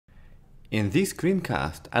In this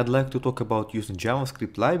screencast, I'd like to talk about using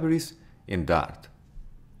JavaScript libraries in Dart.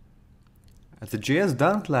 The JS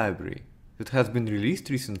Dart library that has been released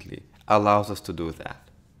recently allows us to do that.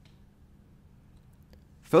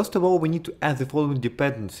 First of all, we need to add the following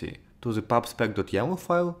dependency to the pubspec.yaml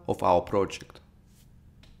file of our project.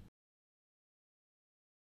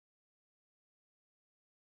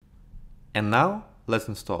 And now, let's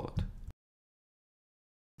install it.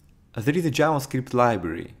 There is a JavaScript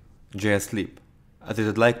library, JSLib, that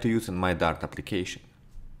I'd like to use in my Dart application.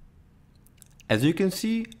 As you can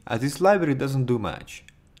see, this library doesn't do much,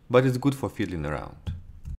 but it's good for fiddling around.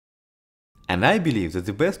 And I believe that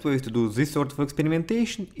the best way to do this sort of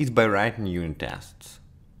experimentation is by writing unit tests.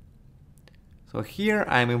 So here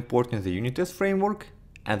I am importing the unit test framework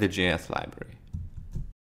and the JS library.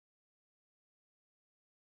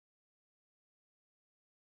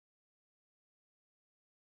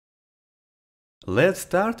 Let's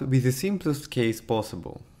start with the simplest case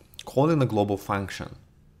possible, calling a global function.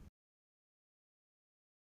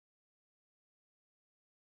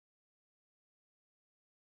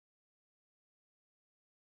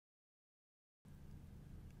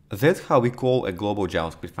 That's how we call a global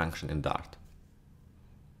JavaScript function in Dart.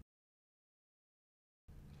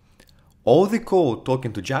 All the code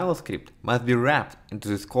talking to JavaScript must be wrapped into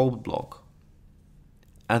the scope block.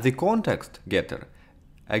 And the context getter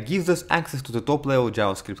gives us access to the top-level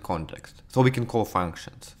JavaScript context, so we can call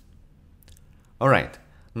functions. Alright,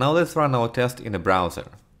 now let's run our test in a browser.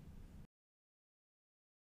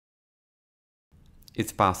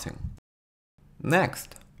 It's passing.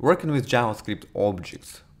 Next, working with JavaScript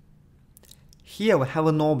objects. Here we have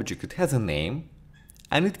an object that has a name,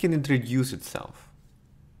 and it can introduce itself.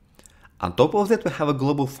 On top of that, we have a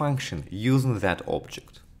global function using that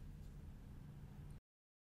object.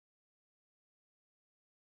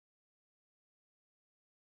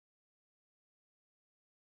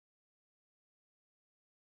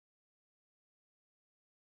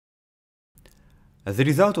 The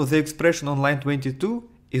result of the expression on line 22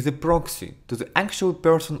 is a proxy to the actual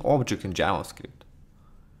person object in JavaScript.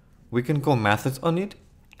 We can call methods on it,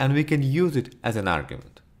 and we can use it as an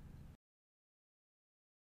argument.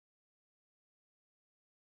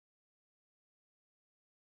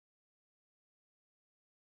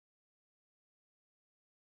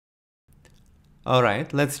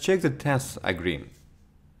 Alright, let's check the tests are green.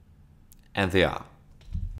 And they are.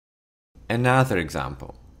 Another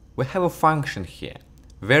example. We have a function here,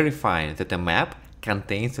 verifying that a map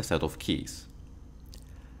contains a set of keys.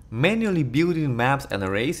 Manually building maps and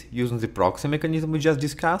arrays using the proxy mechanism we just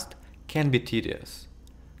discussed can be tedious.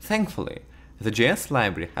 Thankfully, the JS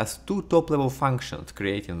library has two top-level functions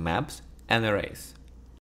creating maps and arrays.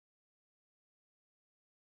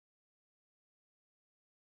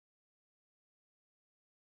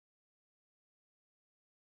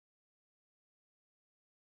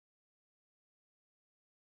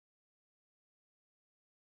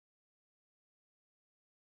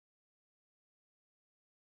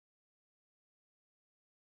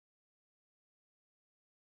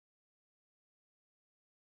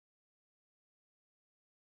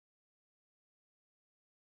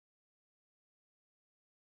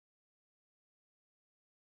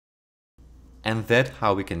 And that's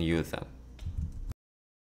how we can use them.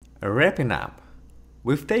 Wrapping up,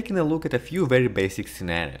 we've taken a look at a few very basic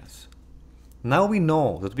scenarios. Now we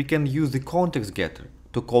know that we can use the context getter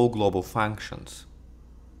to call global functions.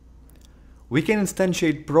 We can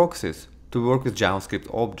instantiate proxies to work with JavaScript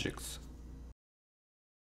objects.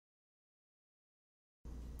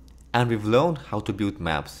 And we've learned how to build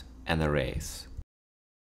maps and arrays.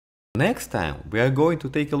 Next time we are going to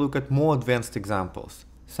take a look at more advanced examples,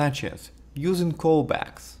 such as using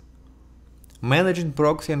callbacks, managing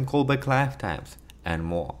proxy and callback lifetimes, and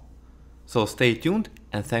more. So stay tuned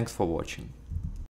and thanks for watching.